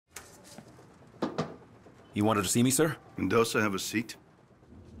You wanted to see me, sir? Mendoza, have a seat.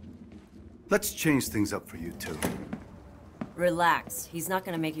 Let's change things up for you two. Relax. He's not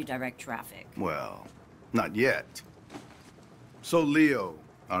gonna make you direct traffic. Well, not yet. So Leo,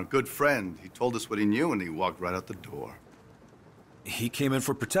 our good friend, he told us what he knew and he walked right out the door. He came in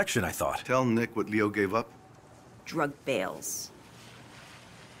for protection, I thought. Tell Nick what Leo gave up. Drug bails.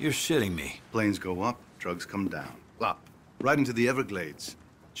 You're shitting me. Planes go up, drugs come down. Up, right into the Everglades.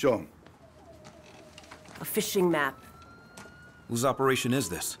 Show him. A fishing map. Whose operation is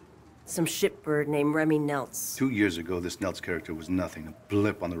this? Some shipbird named Remy Neltz. 2 years ago, this Neltz character was nothing, a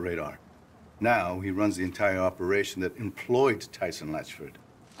blip on the radar. Now, he runs the entire operation that employed Tyson Latchford.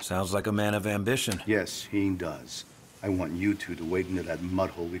 Sounds like a man of ambition. Yes, he does. I want you two to wade into that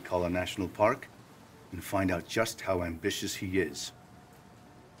mud hole we call a national park and find out just how ambitious he is.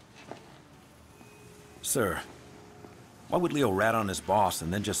 Sir, why would Leo rat on his boss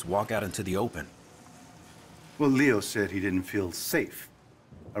and then just walk out into the open? Well, Leo said he didn't feel safe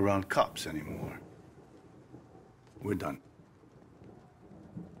around cops anymore. We're done.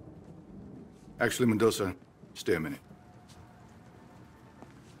 Actually, Mendoza, stay a minute.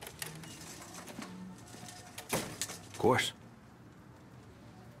 Of course.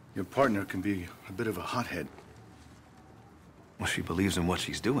 Your partner can be a bit of a hothead. Well, she believes in what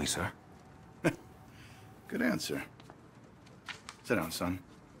she's doing, sir. Good answer. Sit down, son.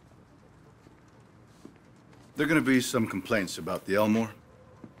 There are gonna be some complaints about the Elmore.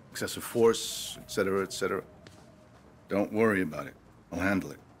 Excessive force, etc., etc. Don't worry about it. I'll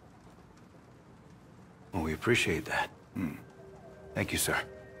handle it. Well, we appreciate that. Thank you, sir.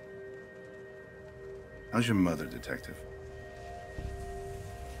 How's your mother, Detective?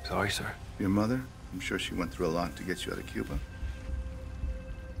 Sorry, sir. Your mother? I'm sure she went through a lot to get you out of Cuba.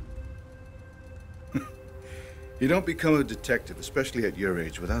 You don't become a detective, especially at your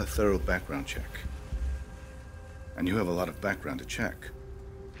age, without a thorough background check. And you have a lot of background to check.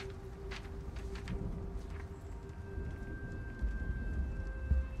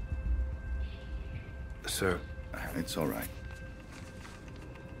 Sir. It's all right.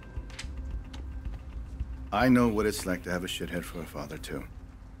 I know what it's like to have a shithead for a father, too.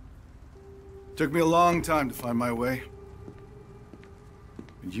 Took me a long time to find my way.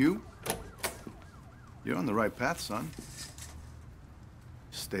 And you? You're on the right path, son.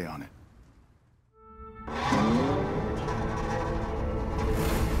 Stay on it.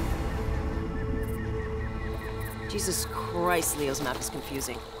 Jesus Christ, Leo's map is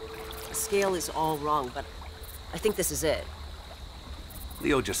confusing. The scale is all wrong, but I think this is it.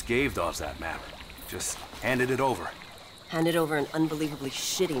 Leo just gave Dawes that map. Just handed it over. Handed over an unbelievably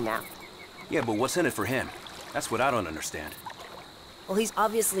shitty map. Yeah, but what's in it for him? That's what I don't understand. Well, he's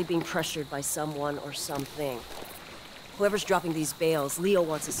obviously being pressured by someone or something. Whoever's dropping these bales, Leo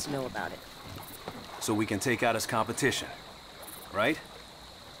wants us to know about it. So we can take out his competition, right?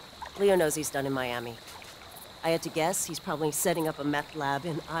 Leo knows he's done in Miami. I had to guess he's probably setting up a meth lab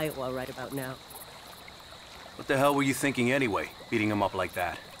in Iowa right about now. What the hell were you thinking anyway, beating him up like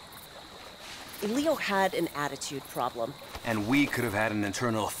that? Leo had an attitude problem. And we could have had an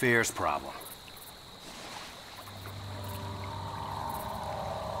internal affairs problem.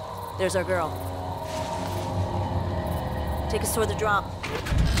 There's our girl. Take us toward the drop.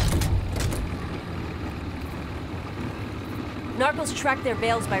 Narcos track their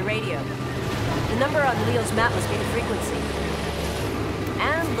bales by radio. The number on Leo's map must be the frequency.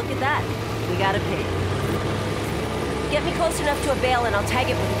 And look at that. We got a pig. Get me close enough to a bale and I'll tag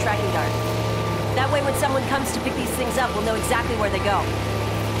it with a tracking dart. That way when someone comes to pick these things up, we'll know exactly where they go.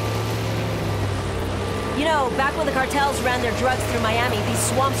 You know, back when the cartels ran their drugs through Miami, these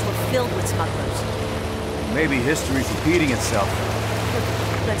swamps were filled with smugglers. Maybe history's repeating itself.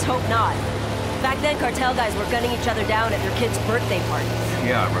 Let's hope not. Back then, cartel guys were gunning each other down at their kids' birthday parties.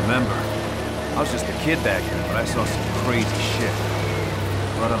 Yeah, I remember. I was just a kid back then, but I saw some crazy shit.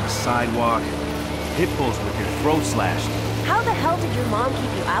 Blood on the sidewalk, pit bulls with their throats slashed. How the hell did your mom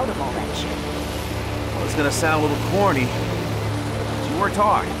keep you out of all that shit? Well, it's gonna sound a little corny. She worked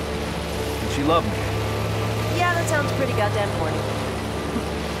hard. And she loved me. Yeah, that sounds pretty goddamn corny.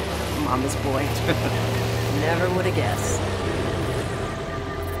 Mama's boy. Never would have guessed.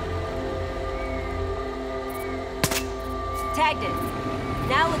 Tagged it.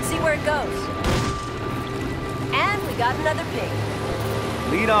 Now let's see where it goes. And we got another pig.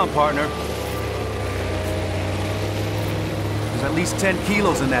 Lead on, partner. There's at least 10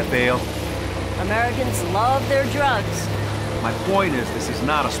 kilos in that bale. Americans love their drugs. My point is, this is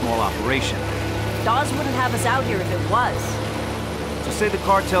not a small operation. Dawes wouldn't have us out here if it was. So say the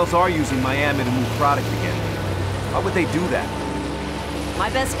cartels are using Miami to move product again. Why would they do that? My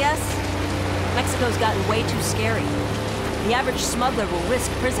best guess? Mexico's gotten way too scary. The average smuggler will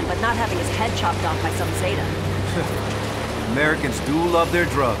risk prison but not having his head chopped off by some Zeta. Americans do love their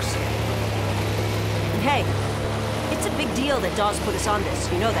drugs. And hey, it's a big deal that Dawes put us on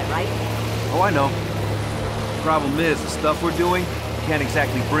this. You know that, right? Oh, I know. Problem is, the stuff we're doing, we can't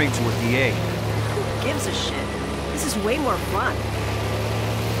exactly bring to a DA. Who gives a shit? This is way more fun.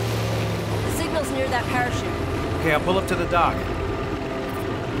 The signal's near that parachute. Okay, I'll pull up to the dock.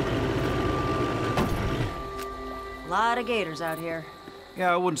 A lot of gators out here.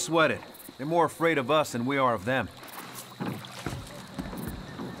 Yeah, I wouldn't sweat it. They're more afraid of us than we are of them.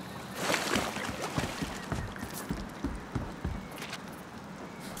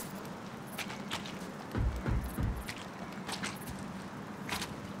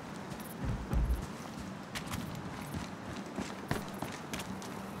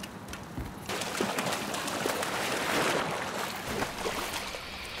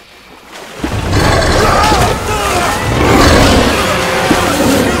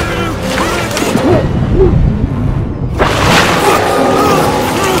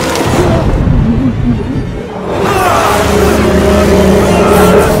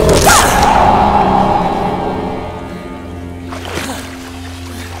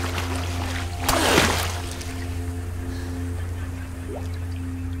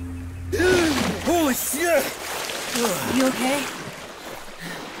 You okay?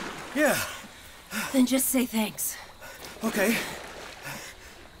 Yeah. Then just say thanks. Okay.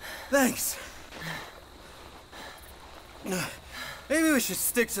 Thanks. Maybe we should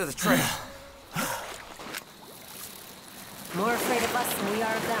stick to the trail. More afraid of us than we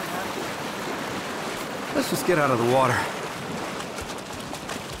are of them, huh? Let's just get out of the water.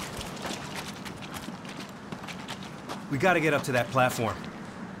 We gotta get up to that platform.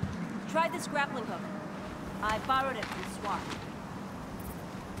 Try this grappling hook. I borrowed it from SWAT.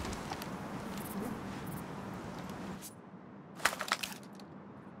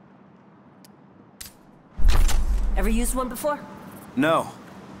 Ever used one before? No.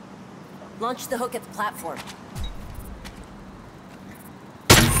 Launch the hook at the platform.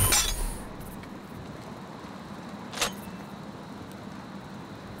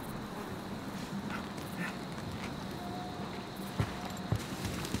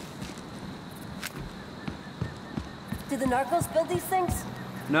 Did the narcos build these things?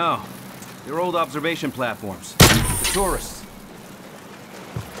 No. They're old observation platforms. For tourists.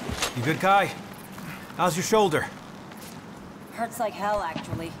 You good, Kai? How's your shoulder? Hurts like hell,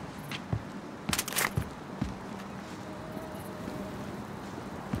 actually.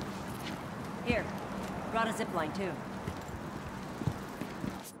 Here. Brought a zipline, too.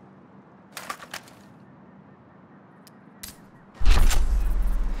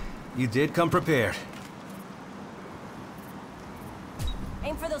 You did come prepared.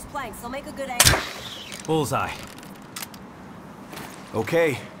 Aim for those planks. They'll make a good angle. Bullseye.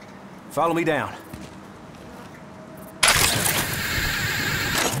 Okay. Follow me down.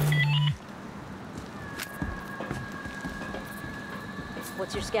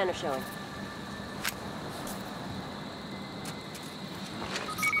 What's your scanner showing?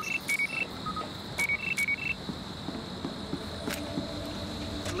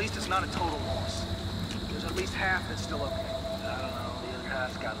 At least it's not a total loss. There's at least half that's still okay. I don't know, the other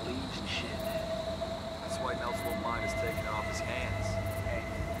half's got leaves and shit. That's why Nelson Mine is taking it off his hands. Hey,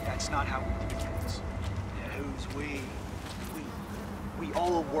 that's not how we do things. Yeah, who's we? We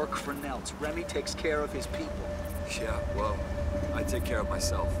all work for Nelts. Remy takes care of his people. Yeah, well, I take care of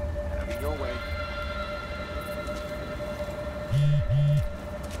myself. Have it your way.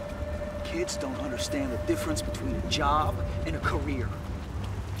 Kids don't understand the difference between a job and a career.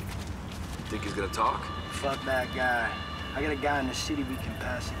 Think he's gonna talk? Fuck that guy. I got a guy in the city we can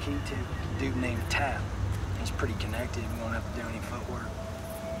pass the key to. A dude named Tap. He's pretty connected. We won't have to do any footwork.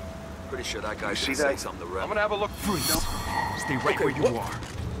 Pretty sure that guy's see gonna say that? something to Remy. I'm gonna have a look. Freeze. Stay right where you are.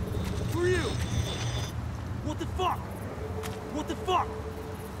 For you. What the fuck? What the fuck?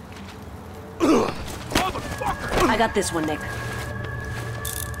 Motherfucker! I got this one, Nick.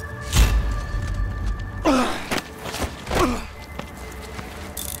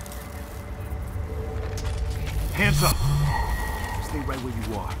 Hands up. Stay right where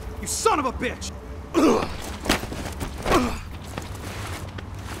you are. You son of a bitch!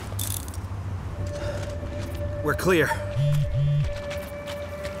 We're clear.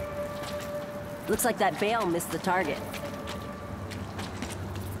 Looks like that bale missed the target.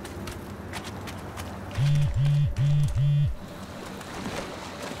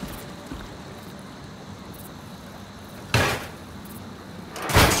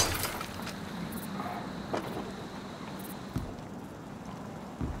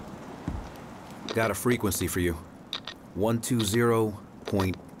 Got a frequency for you.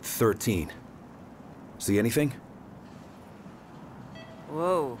 120.13. See anything?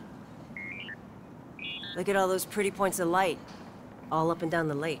 Whoa. Look at all those pretty points of light, all up and down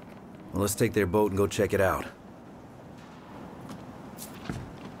the lake. Well, let's take their boat and go check it out.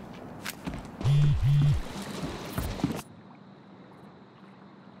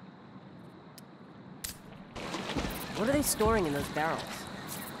 What are they storing in those barrels?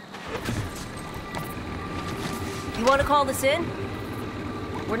 You want to call this in?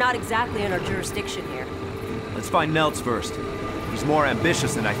 We're not exactly in our jurisdiction here. Let's find Nelts first. He's more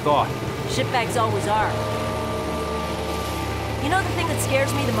ambitious than I thought. Shitbags always are. You know the thing that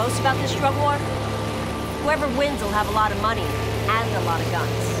scares me the most about this drug war? Whoever wins will have a lot of money and a lot of guns.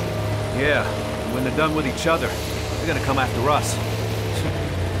 Yeah, when they're done with each other, they're gonna come after us.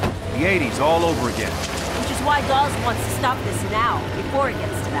 The 80s all over again. Which is why Dawes wants to stop this now, before it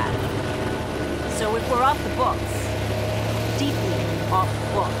gets to that. So if we're off the books, deeply off the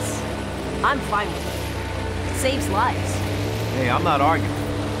books, I'm fine with it. It saves lives. Hey, I'm not arguing.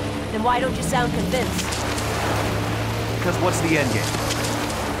 Then why don't you sound convinced? Because what's the end game?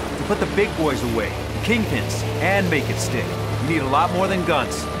 To put the big boys away, the kingpins, and make it stick. You need a lot more than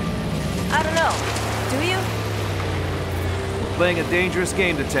guns. I don't know. Do you? We're playing a dangerous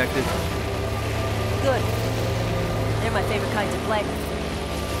game, Detective. Good. They're my favorite kind to play.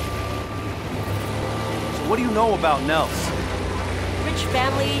 So what do you know about Nels? Rich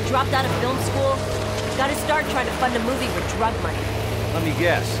family, dropped out of film school. Got to start trying to fund a movie with drug money. Let me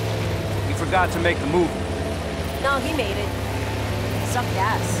guess. He forgot to make the movie. No, he made it. Sucked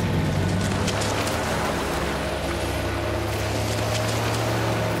ass.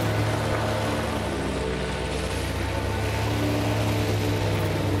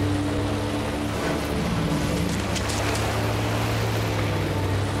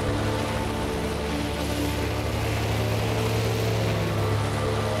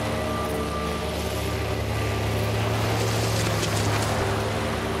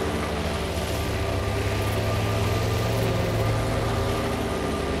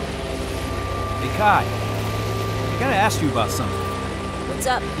 Kai, I gotta ask you about something. What's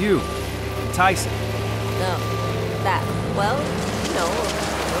up? You, and Tyson. No. That. Well, you know, a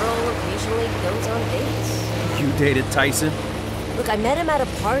girl occasionally goes on dates. You dated Tyson? Look, I met him at a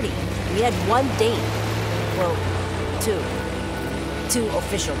party. We had one date. Well, two. 2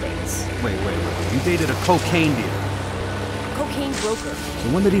 official dates. Wait. You dated a cocaine dealer? Cocaine broker. So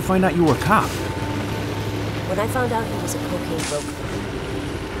when did he find out you were a cop? When I found out he was a cocaine broker.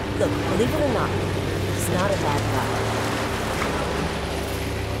 Look, believe it or not, he's not a bad guy.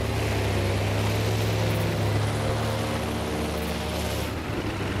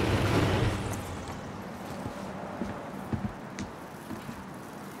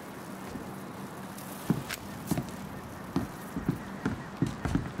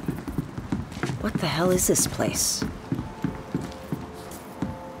 What the hell is this place?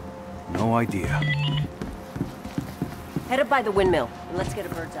 No idea. Head up by the windmill, and let's get a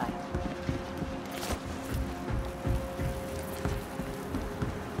bird's eye.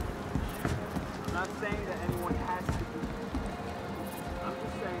 I'm not saying that anyone has to do it. I'm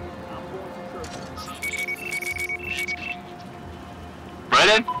just saying I'm going to church.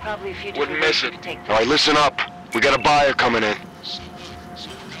 Brennan? Probably a few Wouldn't different miss ways it. to take All right, listen up. We got a buyer coming in.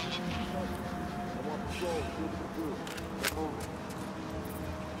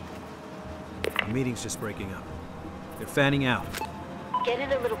 The meeting's just breaking up. They're fanning out. Get in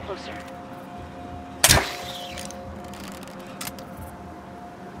a little closer.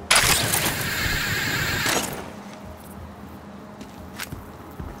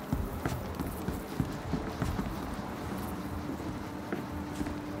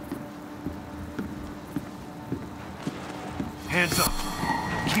 Hands up.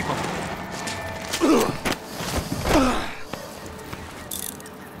 Keep them.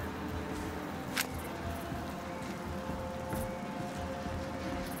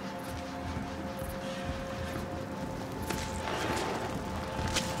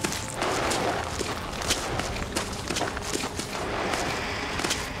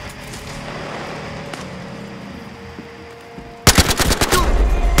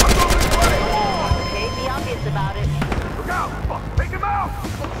 Okay, be obvious about it. Look out! Fuck, take him out!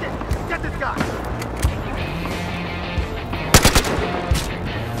 Oh, shit!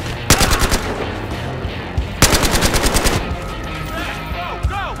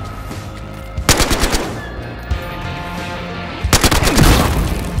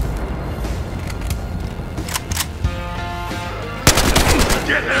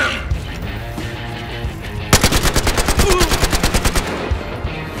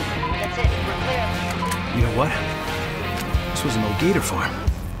 This was an old gator farm.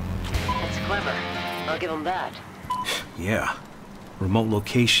 That's clever. I'll give them that. Yeah. Remote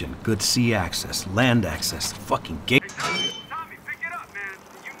location, good sea access, land access, fucking gate. Tommy, pick it up, man.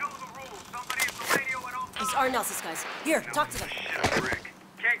 You know the rules. Somebody at the radio at all. These are Nelson's guys. Here, talk to them. Shit, Rick.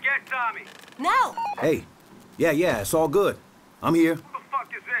 Can't get Tommy. Now! Hey. Yeah, it's all good. I'm here. Who the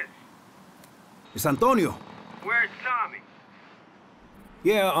fuck is this? It's Antonio. Where's Tommy?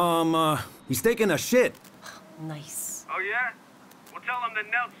 Yeah, he's taking a shit. Nice. Oh, yeah? Well, tell him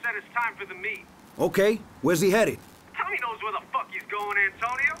that Nelt said it's time for the meet. Okay, where's he headed? Tommy knows where the fuck he's going,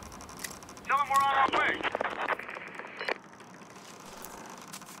 Antonio. Tell him we're on our way.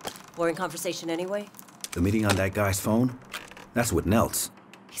 Boring conversation anyway? The meeting on that guy's phone? That's with Nelts.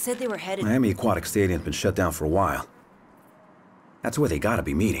 He said they were headed... Miami Aquatic Stadium's been shut down for a while. That's where they gotta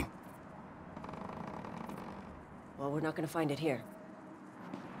be meeting. Well, we're not gonna find it here.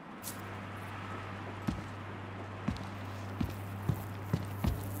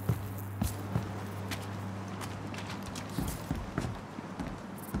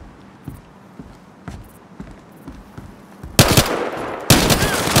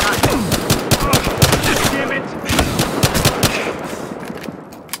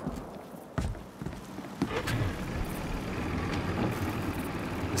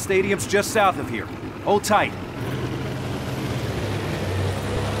 The stadium's just south of here. Hold tight.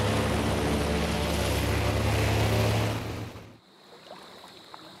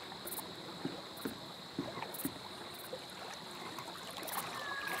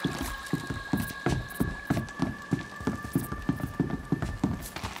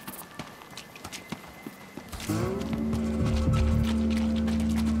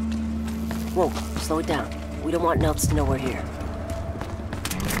 Whoa, slow it down. We don't want Nelts to know we're here.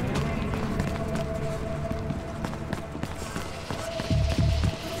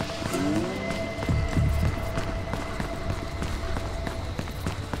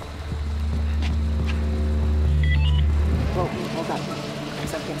 Whoa, hold up.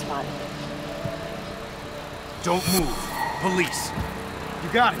 Something spotted. Don't move. Police. You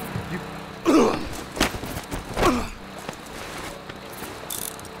got it. You...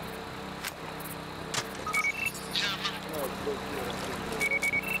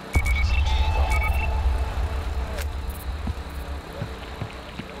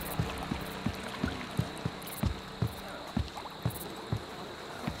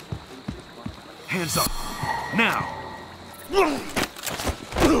 Hands up. Now.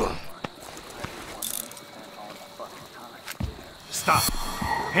 Stop.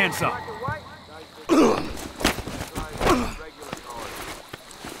 Hands up.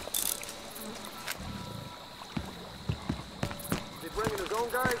 They bringing his own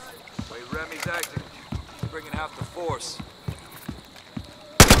guys? Wait, Remy's acting. He's bringing half the force.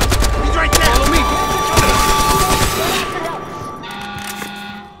 He's right there. Follow me.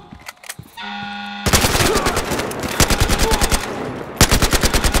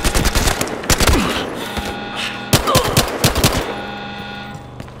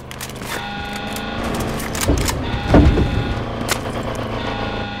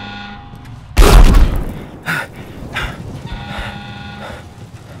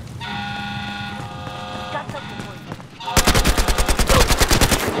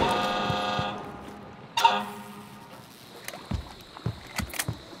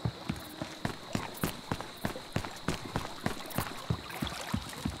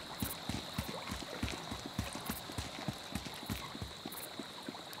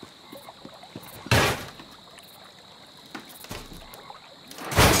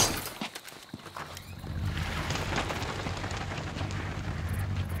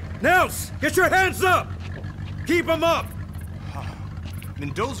 Nels, get your hands up! Keep them up!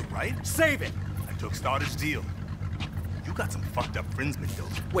 Mendoza, right? Save it! I took Starter's deal. You got some fucked up friends,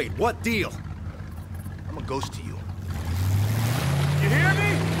 Mendoza. Wait, what deal? I'm a ghost to you. You hear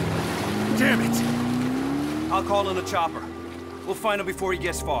me? Damn it! I'll call in a chopper. We'll find him before he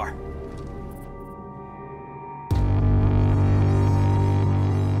gets far.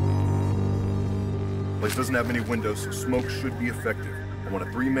 Place doesn't have many windows, so smoke should be effective. I want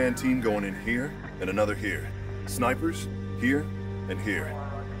a three-man team going in here and another here. Snipers, here and here.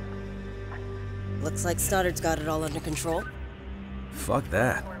 Looks like Stoddard's got it all under control. Fuck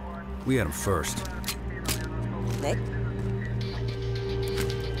that. We had him first. Nick?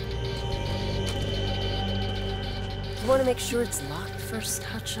 You want to make sure it's locked first,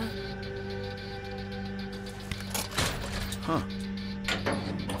 Hotshot? Huh.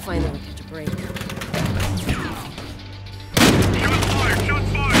 Finally, we catch a break.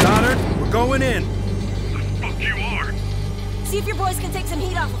 Stoddard, we're going in. Fuck you are. See if your boys can take some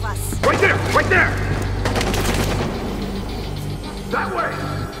heat off of us. Right there! Right there! That way!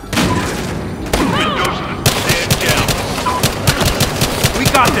 We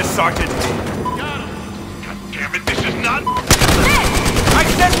got this, Sergeant! God damn it, this is not... I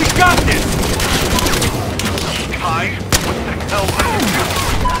said we got this! Kai, what the hell are you doing?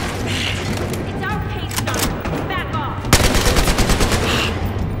 It's our pace, Sergeant. Back off.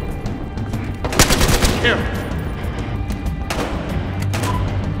 Here.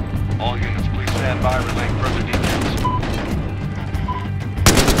 All units, please stand by, relaying further details.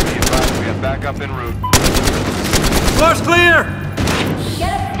 Be advised, we have backup en route. Floor's clear!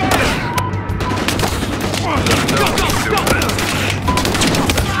 Get upstairs.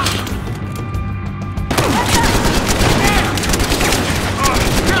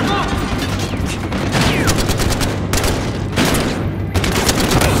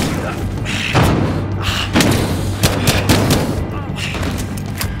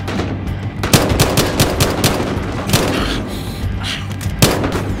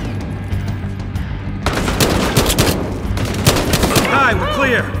 Hi, we're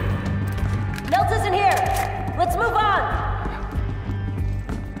clear! Nelt isn't here. Let's move on.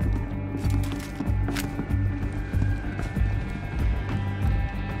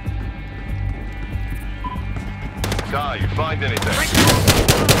 Kai, you find anything?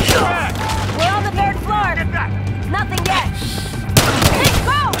 We're on the third floor. Nothing yet. Hey,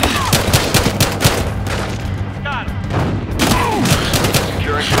 go! Got him.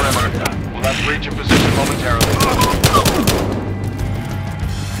 Securing perimeter. We'll have breach in position momentarily.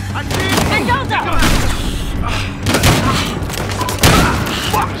 Mendoza!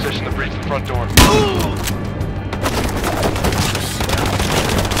 Position to breach the front door.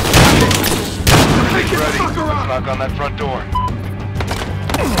 Take ready. Let's knock on that front door.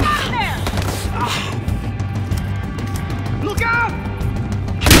 Look out!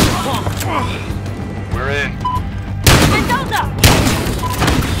 We're in. Mendoza!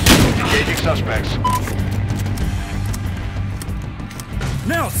 Engaging suspects.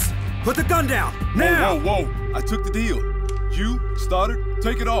 Nels! Put the gun down! Now! Whoa, whoa! I took the deal. You, Stoddard,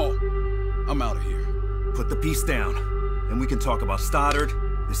 take it all. I'm out of here. Put the piece down. Then we can talk about Stoddard,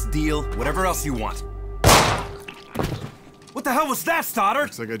 this deal, whatever else you want. What the hell was that, Stoddard?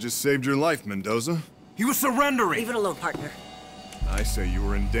 Looks like I just saved your life, Mendoza. He was surrendering! Leave it alone, partner. I say you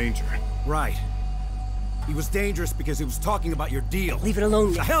were in danger. Right. He was dangerous because he was talking about your deal. Leave it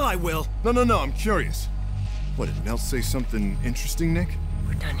alone, The Nick. hell I will! No, I'm curious. What, did Nels say something interesting, Nick?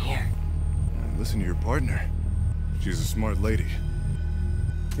 We're done here. Listen to your partner. She's a smart lady.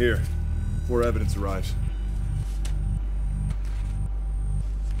 Here, before evidence arrives.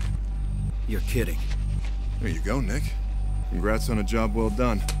 You're kidding. There you go, Nick. Congrats on a job well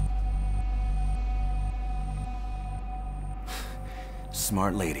done.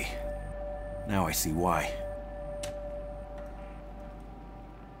 Smart lady. Now I see why.